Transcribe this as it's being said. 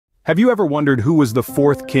Have you ever wondered who was the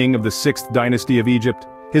fourth king of the 6th dynasty of Egypt?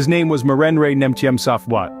 His name was Merenre Nemtyemsaf.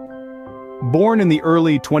 Born in the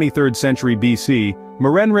early 23rd century BC,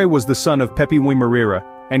 Merenre was the son of Pepi Merenre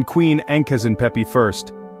and Queen Pepi I.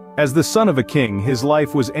 As the son of a king, his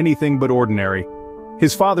life was anything but ordinary.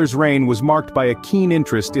 His father's reign was marked by a keen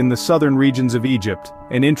interest in the southern regions of Egypt,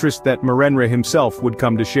 an interest that Merenre himself would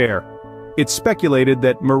come to share. It's speculated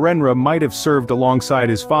that Merenre might have served alongside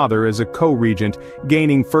his father as a co-regent,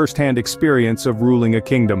 gaining first-hand experience of ruling a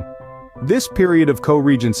kingdom. This period of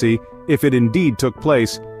co-regency, if it indeed took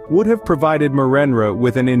place, would have provided Merenre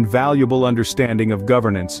with an invaluable understanding of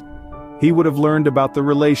governance. He would have learned about the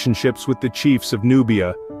relationships with the chiefs of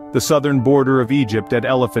Nubia, the southern border of Egypt at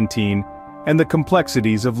Elephantine, and the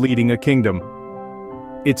complexities of leading a kingdom.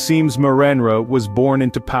 It seems Merenre was born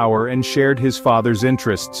into power and shared his father's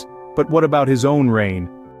interests. But what about his own reign?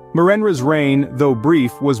 Merenre's reign, though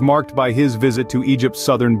brief, was marked by his visit to Egypt's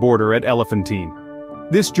southern border at Elephantine.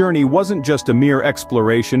 This journey wasn't just a mere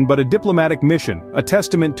exploration but a diplomatic mission, a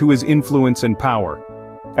testament to his influence and power.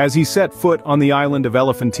 As he set foot on the island of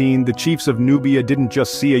Elephantine, the chiefs of Nubia didn't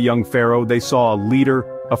just see a young pharaoh, they saw a leader,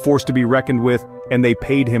 a force to be reckoned with, and they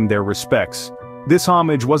paid him their respects. This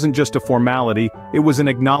homage wasn't just a formality, it was an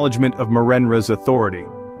acknowledgement of Merenre's authority.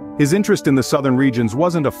 His interest in the southern regions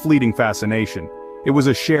wasn't a fleeting fascination. It was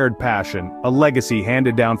a shared passion, a legacy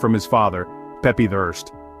handed down from his father, Pepi I.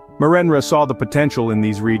 Merenre saw the potential in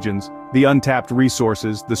these regions, the untapped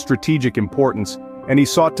resources, the strategic importance, and he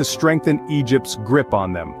sought to strengthen Egypt's grip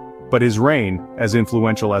on them. But his reign, as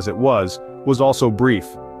influential as it was also brief.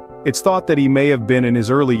 It's thought that he may have been in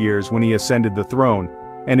his early years when he ascended the throne,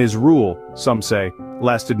 and his rule, some say,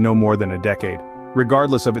 lasted no more than a decade.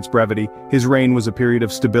 Regardless of its brevity, his reign was a period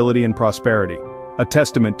of stability and prosperity, a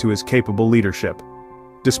testament to his capable leadership.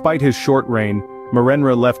 Despite his short reign,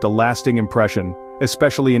 Merenre left a lasting impression,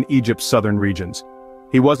 especially in Egypt's southern regions.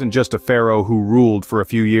 He wasn't just a pharaoh who ruled for a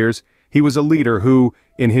few years, he was a leader who,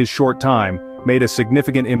 in his short time, made a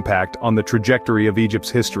significant impact on the trajectory of Egypt's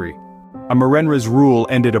history. Merenre's rule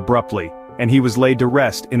ended abruptly, and he was laid to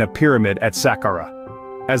rest in a pyramid at Saqqara.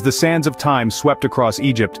 As the sands of time swept across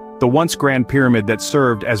Egypt, the once grand pyramid that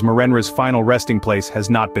served as Merenre's final resting place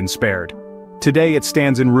has not been spared. Today it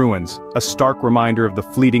stands in ruins, a stark reminder of the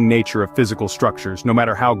fleeting nature of physical structures, no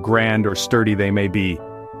matter how grand or sturdy they may be.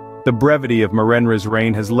 The brevity of Merenre's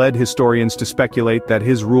reign has led historians to speculate that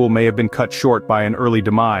his rule may have been cut short by an early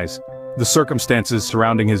demise. The circumstances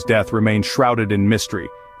surrounding his death remain shrouded in mystery,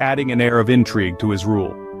 adding an air of intrigue to his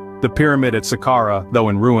rule. The pyramid at Saqqara, though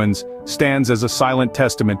in ruins, stands as a silent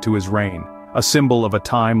testament to his reign, a symbol of a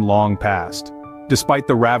time long past. Despite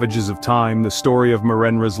the ravages of time, the story of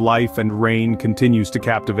Merenre's life and reign continues to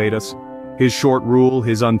captivate us. His short rule,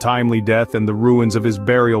 his untimely death, and the ruins of his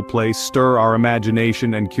burial place stir our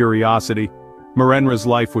imagination and curiosity. Merenre's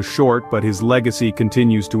life was short, but his legacy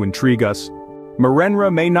continues to intrigue us.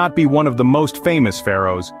 Merenre may not be one of the most famous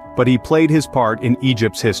pharaohs, but he played his part in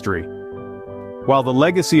Egypt's history. While the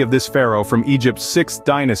legacy of this pharaoh from Egypt's 6th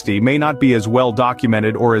dynasty may not be as well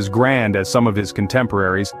documented or as grand as some of his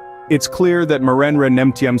contemporaries, it's clear that Merenre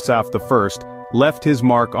Nemtyemsaf I left his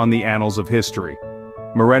mark on the annals of history.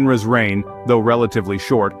 Merenre's reign, though relatively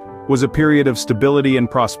short, was a period of stability and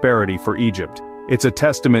prosperity for Egypt. It's a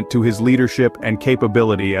testament to his leadership and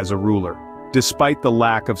capability as a ruler. Despite the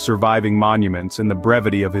lack of surviving monuments and the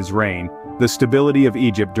brevity of his reign, the stability of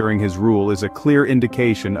Egypt during his rule is a clear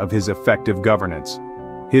indication of his effective governance.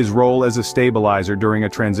 His role as a stabilizer during a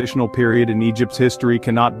transitional period in Egypt's history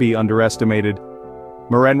cannot be underestimated.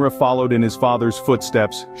 Merenre followed in his father's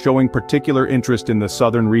footsteps, showing particular interest in the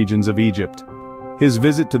southern regions of Egypt. His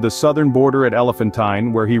visit to the southern border at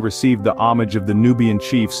Elephantine, where he received the homage of the Nubian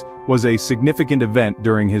chiefs, was a significant event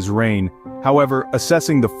during his reign. However,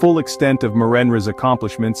 assessing the full extent of Merenre's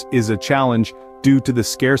accomplishments is a challenge due to the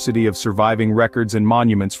scarcity of surviving records and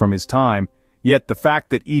monuments from his time. Yet the fact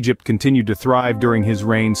that Egypt continued to thrive during his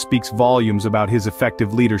reign speaks volumes about his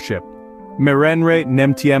effective leadership. Merenre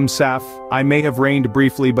Nemtyemsaf, I may have reigned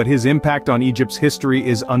briefly, but his impact on Egypt's history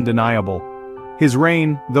is undeniable. His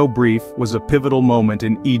reign, though brief, was a pivotal moment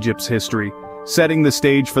in Egypt's history, setting the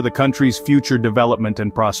stage for the country's future development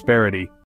and prosperity.